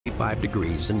45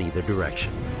 degrees in either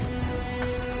direction.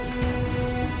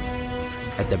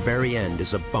 At the very end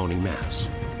is a bony mass,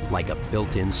 like a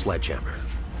built-in sledgehammer.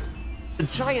 A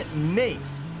giant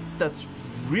mace that's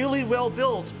really well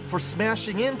built for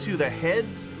smashing into the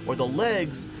heads or the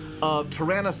legs of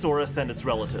Tyrannosaurus and its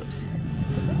relatives.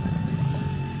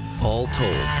 All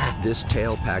told, this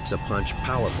tail packs a punch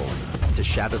powerful enough to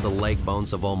shatter the leg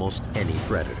bones of almost any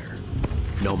predator,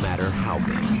 no matter how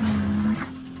big.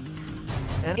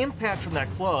 An impact from that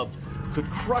club could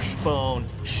crush bone,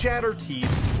 shatter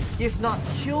teeth, if not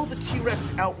kill the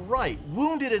T-Rex outright,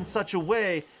 wound it in such a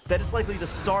way that it's likely to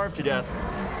starve to death.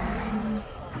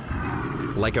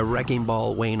 Like a wrecking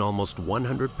ball weighing almost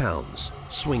 100 pounds,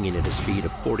 swinging at a speed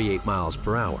of 48 miles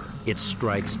per hour, it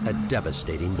strikes a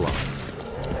devastating blow.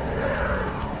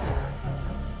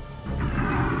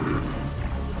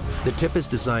 The tip is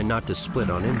designed not to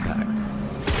split on impact.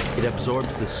 It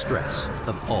absorbs the stress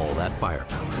of all that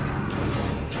firepower.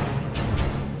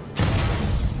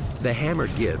 The hammer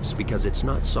gives because it's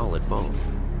not solid bone.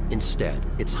 Instead,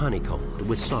 it's honeycombed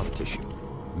with soft tissue,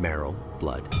 marrow,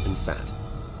 blood, and fat.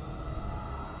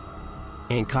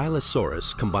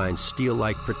 Ankylosaurus combines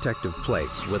steel-like protective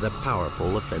plates with a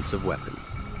powerful offensive weapon.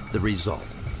 The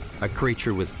result, a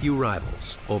creature with few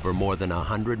rivals over more than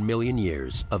 100 million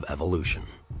years of evolution.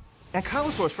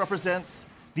 Ankylosaurus represents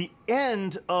the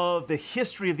end of the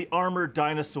history of the armored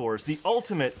dinosaurs, the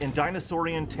ultimate in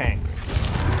dinosaurian tanks.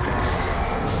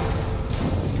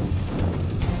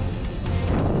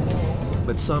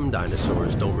 But some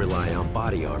dinosaurs don't rely on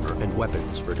body armor and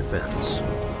weapons for defense.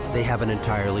 They have an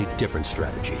entirely different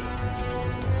strategy.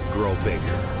 Grow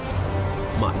bigger.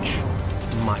 Much,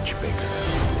 much bigger.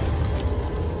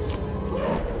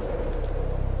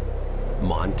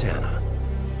 Montana.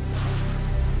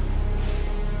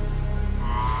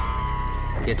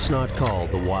 It's not called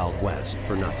the Wild West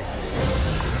for nothing.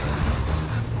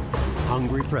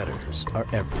 Hungry predators are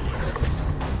everywhere.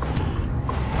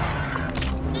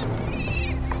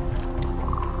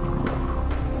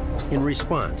 In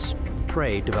response,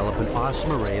 prey develop an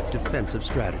awesome array of defensive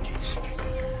strategies.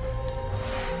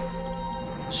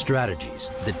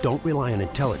 Strategies that don't rely on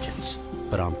intelligence,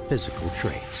 but on physical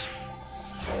traits.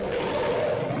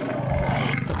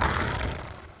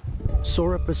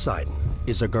 Sauroposeidon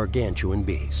is a gargantuan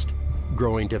beast,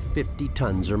 growing to 50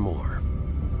 tons or more.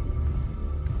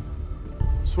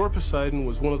 Sauroposeidon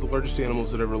was one of the largest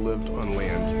animals that ever lived on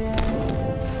land.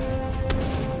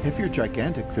 If you're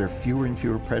gigantic, there are fewer and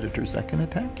fewer predators that can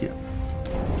attack you.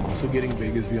 So getting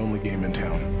big is the only game in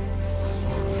town.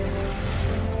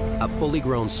 A fully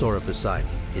grown Sauroposeidon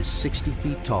is 60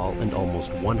 feet tall and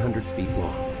almost 100 feet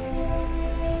long.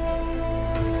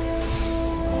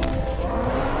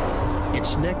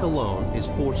 Its neck alone is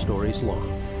 4 stories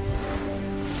long.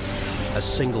 A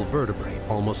single vertebrae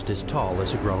almost as tall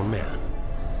as a grown man.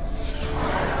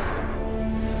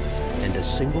 And a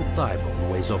single thigh bone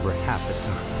weighs over half a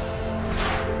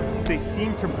ton. They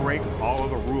seem to break all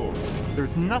of the rules.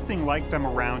 There's nothing like them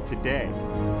around today.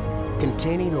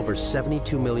 Containing over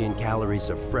 72 million calories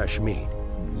of fresh meat,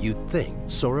 you'd think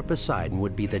Sauroposeidon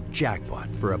would be the jackpot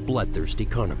for a bloodthirsty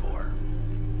carnivore.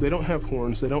 They don't have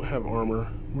horns, they don't have armor.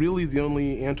 Really, the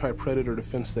only anti-predator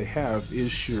defense they have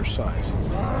is sheer size.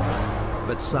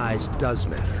 But size does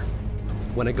matter.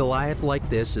 When a Goliath like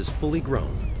this is fully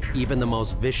grown, even the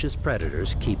most vicious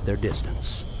predators keep their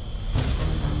distance.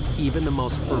 Even the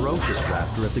most ferocious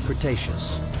raptor of the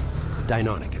Cretaceous,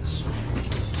 Deinonychus.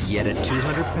 Yet at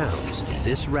 200 pounds,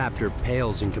 this raptor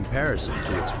pales in comparison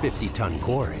to its 50-ton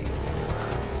quarry.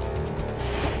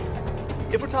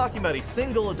 If we're talking about a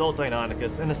single adult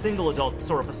Deinonychus and a single adult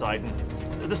Sauroposeidon,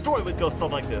 the story would go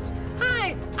something like this.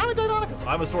 Hi, I'm a Deinonychus.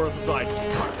 I'm a Sauroposeidon.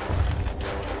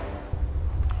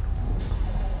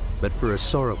 But for a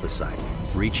Sauroposeidon,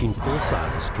 reaching full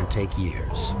size can take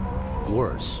years.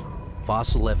 Worse,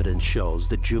 fossil evidence shows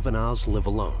that juveniles live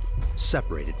alone,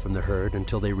 separated from the herd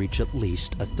until they reach at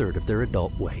least a third of their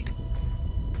adult weight.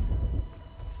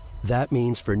 That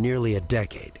means for nearly a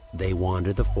decade, they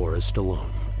wander the forest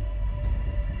alone.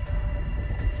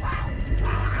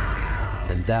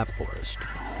 And that forest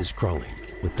is crawling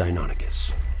with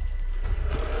Deinonychus.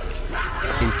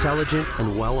 Intelligent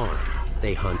and well-armed,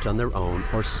 they hunt on their own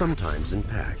or sometimes in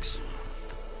packs.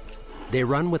 They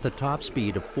run with a top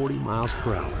speed of 40 miles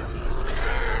per hour.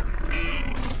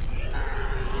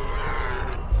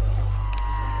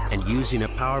 And using a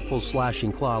powerful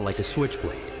slashing claw like a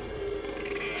switchblade,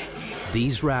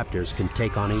 these raptors can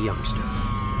take on a youngster.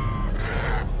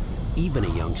 Even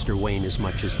a youngster weighing as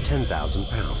much as 10,000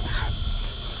 pounds.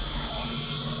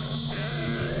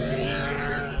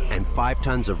 And 5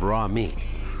 tons of raw meat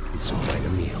is quite a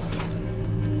meal.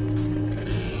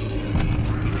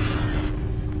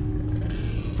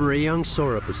 For a young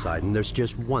Sauroposeidon, there's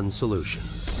just one solution.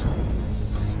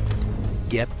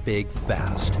 Get big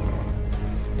fast.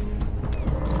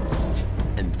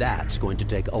 And that's going to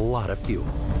take a lot of fuel.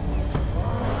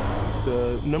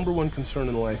 The number one concern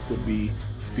in life would be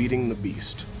feeding the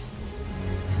beast.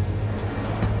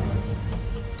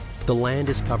 The land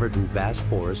is covered in vast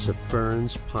forests of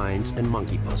ferns, pines, and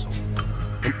monkey puzzle,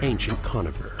 an ancient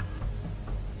conifer.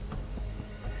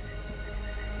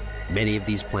 Many of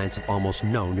these plants have almost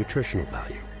no nutritional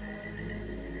value.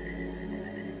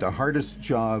 The hardest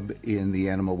job in the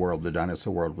animal world, the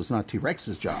dinosaur world, was not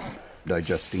T-Rex's job.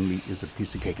 Digesting meat is a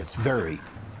piece of cake. It's very,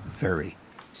 very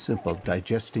simple.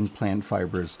 Digesting plant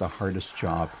fiber is the hardest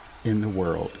job in the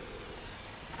world.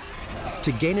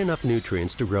 To gain enough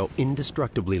nutrients to grow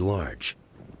indestructibly large,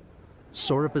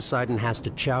 Sauroposeidon has to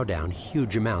chow down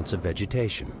huge amounts of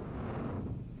vegetation.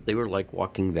 They were like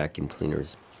walking vacuum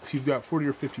cleaners. If you've got 40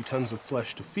 or 50 tons of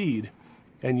flesh to feed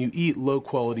and you eat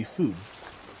low-quality food,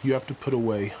 you have to put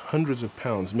away hundreds of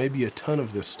pounds, maybe a ton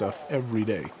of this stuff every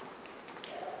day.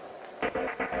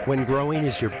 When growing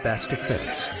is your best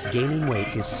defense, gaining weight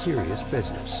is serious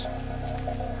business.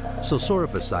 So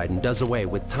Sauroposeidon does away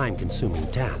with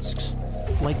time-consuming tasks,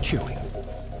 like chewing.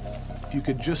 If you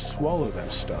could just swallow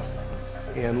that stuff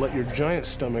and let your giant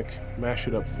stomach mash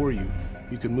it up for you,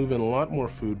 you could move in a lot more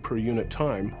food per unit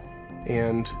time,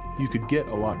 and you could get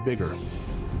a lot bigger.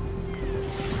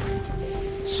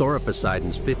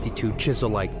 Sauroposeidon's 52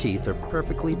 chisel-like teeth are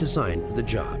perfectly designed for the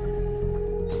job.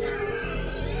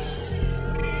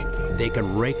 They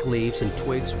can rake leaves and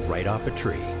twigs right off a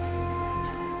tree.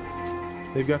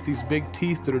 They've got these big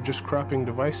teeth that are just cropping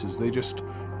devices. They just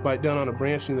bite down on a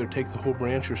branch and either take the whole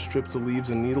branch or strip the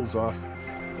leaves and needles off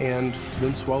and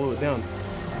then swallow it down.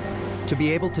 To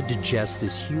be able to digest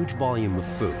this huge volume of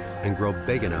food and grow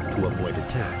big enough to avoid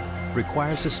attack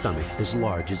requires a stomach as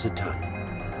large as a ton.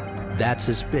 That's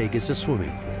as big as a swimming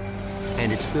pool,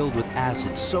 and it's filled with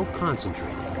acid so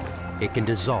concentrated it can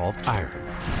dissolve iron.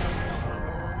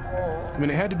 I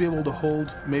mean, it had to be able to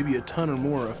hold maybe a ton or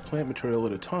more of plant material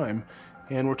at a time,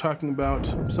 and we're talking about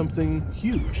something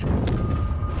huge.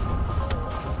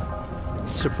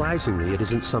 Surprisingly, it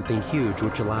isn't something huge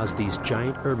which allows these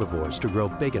giant herbivores to grow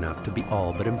big enough to be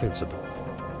all but invincible.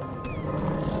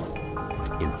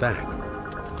 In fact,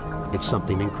 it's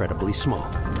something incredibly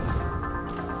small.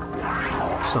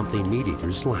 Something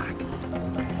meat-eaters lack.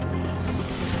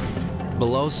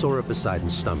 Below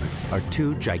Sauroposeidon's stomach are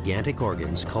two gigantic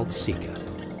organs called ceca,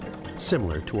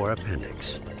 similar to our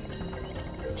appendix.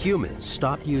 Humans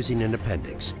stopped using an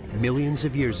appendix millions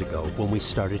of years ago when we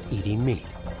started eating meat.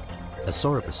 A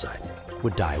Sauroposeidon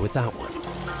would die without one.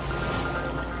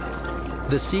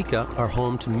 The ceca are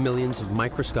home to millions of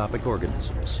microscopic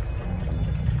organisms.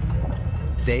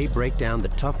 They break down the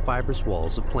tough fibrous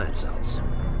walls of plant cells.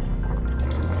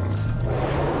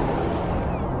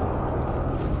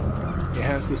 It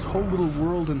has this whole little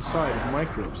world inside of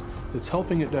microbes that's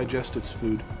helping it digest its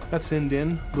food. That's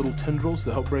end-in, little tendrils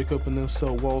that help break open those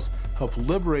cell walls, help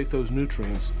liberate those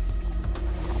nutrients,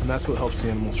 and that's what helps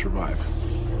the animal survive.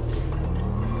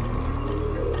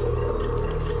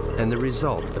 And the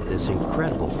result of this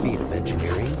incredible feat of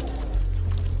engineering?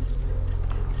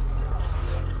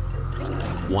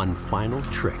 One final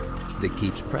trick that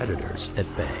keeps predators at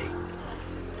bay.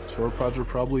 Sauropods are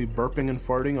probably burping and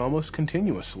farting almost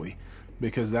continuously,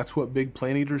 because that's what big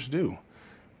plant eaters do.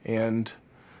 And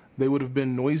they would have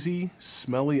been noisy,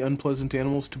 smelly, unpleasant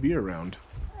animals to be around.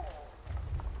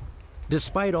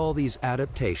 Despite all these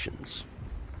adaptations,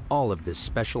 all of this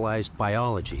specialized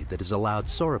biology that has allowed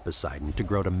Sauroposeidon to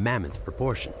grow to mammoth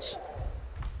proportions,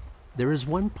 there is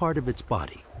one part of its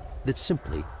body that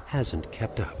simply hasn't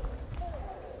kept up.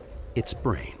 Its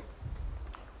brain.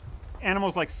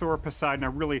 Animals like Sauroposeidon are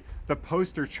really the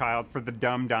poster child for the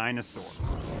dumb dinosaur.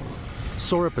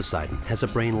 Sauroposeidon has a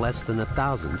brain less than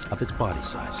 1,000th of its body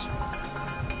size,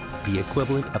 the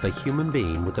equivalent of a human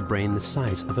being with a brain the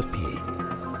size of a pea.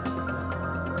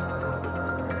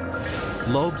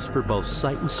 Lobes for both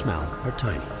sight and smell are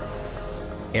tiny.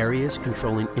 Areas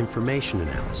controlling information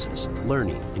analysis,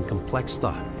 learning, and complex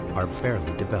thought are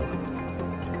barely developed.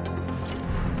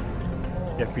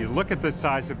 If you look at the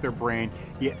size of their brain,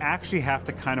 you actually have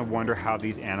to kind of wonder how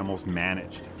these animals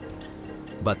managed.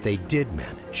 But they did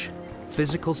manage.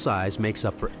 Physical size makes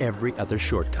up for every other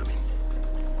shortcoming.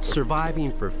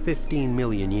 Surviving for 15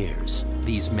 million years,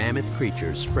 these mammoth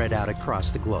creatures spread out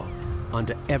across the globe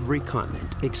onto every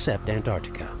continent except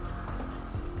Antarctica.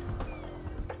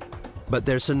 But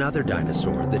there's another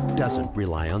dinosaur that doesn't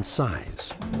rely on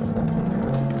size.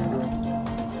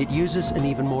 It uses an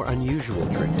even more unusual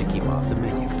trick to keep off the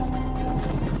menu.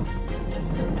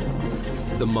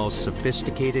 The most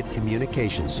sophisticated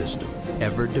communication system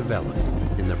ever developed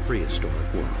in the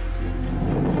prehistoric world.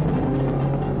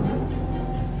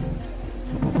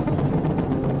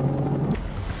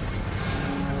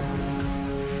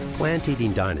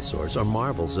 Plant-eating dinosaurs are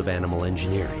marvels of animal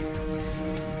engineering,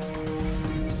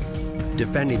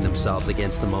 defending themselves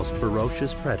against the most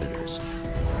ferocious predators,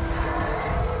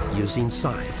 using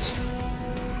science,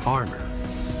 armor,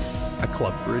 a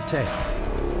club for a tail,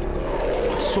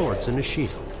 swords and a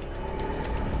shield.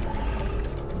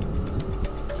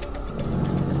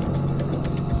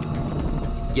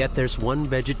 Yet there's one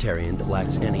vegetarian that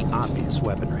lacks any obvious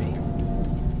weaponry.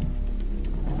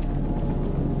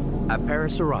 A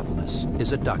Parasaurolophus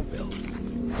is a duckbill,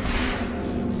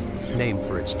 named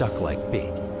for its duck-like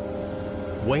beak.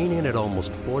 Weighing in at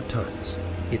almost 4 tons,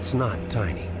 it's not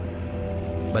tiny.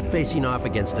 But facing off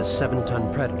against a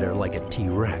 7-ton predator like a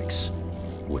T-Rex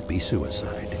would be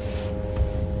suicide.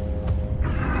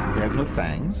 They have no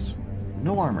fangs,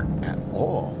 no armor at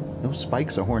all, no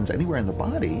spikes or horns anywhere in the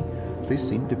body. They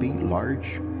seem to be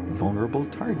large, vulnerable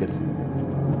targets.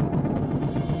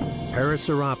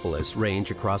 Parasaurolophus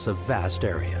range across a vast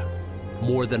area,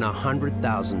 more than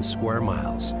 100,000 square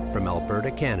miles from Alberta,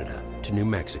 Canada to New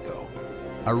Mexico,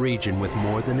 a region with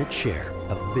more than its share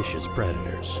of vicious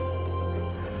predators.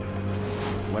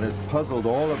 What has puzzled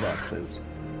all of us is,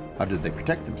 how did they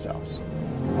protect themselves?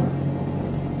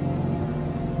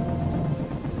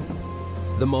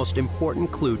 The most important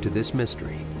clue to this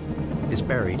mystery is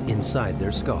buried inside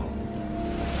their skull.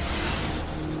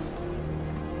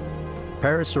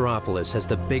 Parasaurolophus has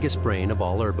the biggest brain of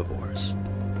all herbivores.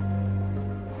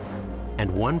 And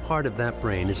one part of that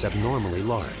brain is abnormally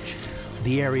large,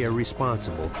 the area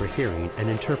responsible for hearing and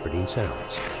interpreting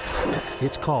sounds.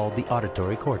 It's called the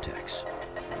auditory cortex.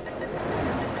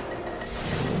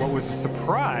 What was a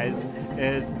surprise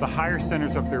is the higher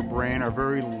centers of their brain are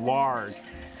very large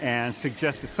and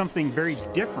suggest that something very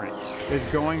different is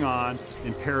going on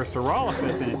in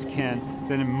Parasaurolophus and its kin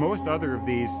than in most other of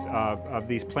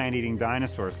these plant-eating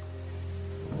dinosaurs.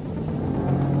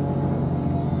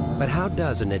 But how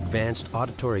does an advanced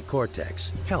auditory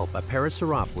cortex help a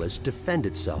Parasaurolophus defend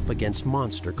itself against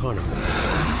monster carnivores?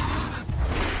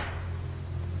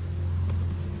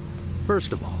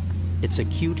 First of all, its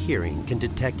acute hearing can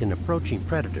detect an approaching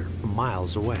predator from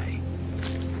miles away.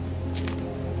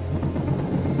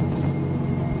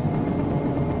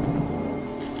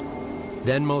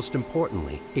 Then, most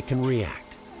importantly, it can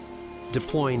react,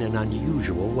 deploying an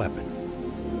unusual weapon.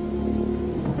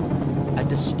 A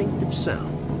distinctive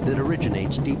sound that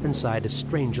originates deep inside a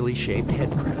strangely shaped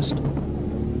head crest.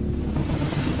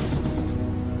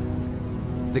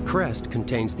 The crest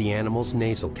contains the animal's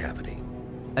nasal cavity,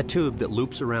 a tube that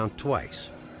loops around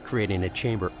twice, creating a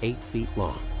chamber 8 feet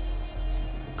long.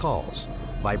 Calls,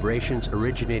 vibrations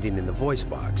originating in the voice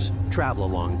box, travel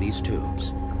along these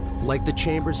tubes. Like the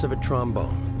chambers of a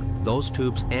trombone, those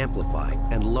tubes amplify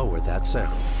and lower that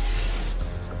sound.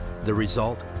 The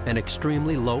result, an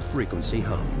extremely low-frequency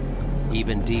hum,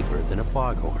 even deeper than a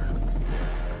foghorn.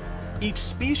 Each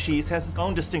species has its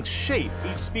own distinct shape.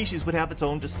 Each species would have its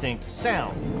own distinct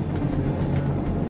sound.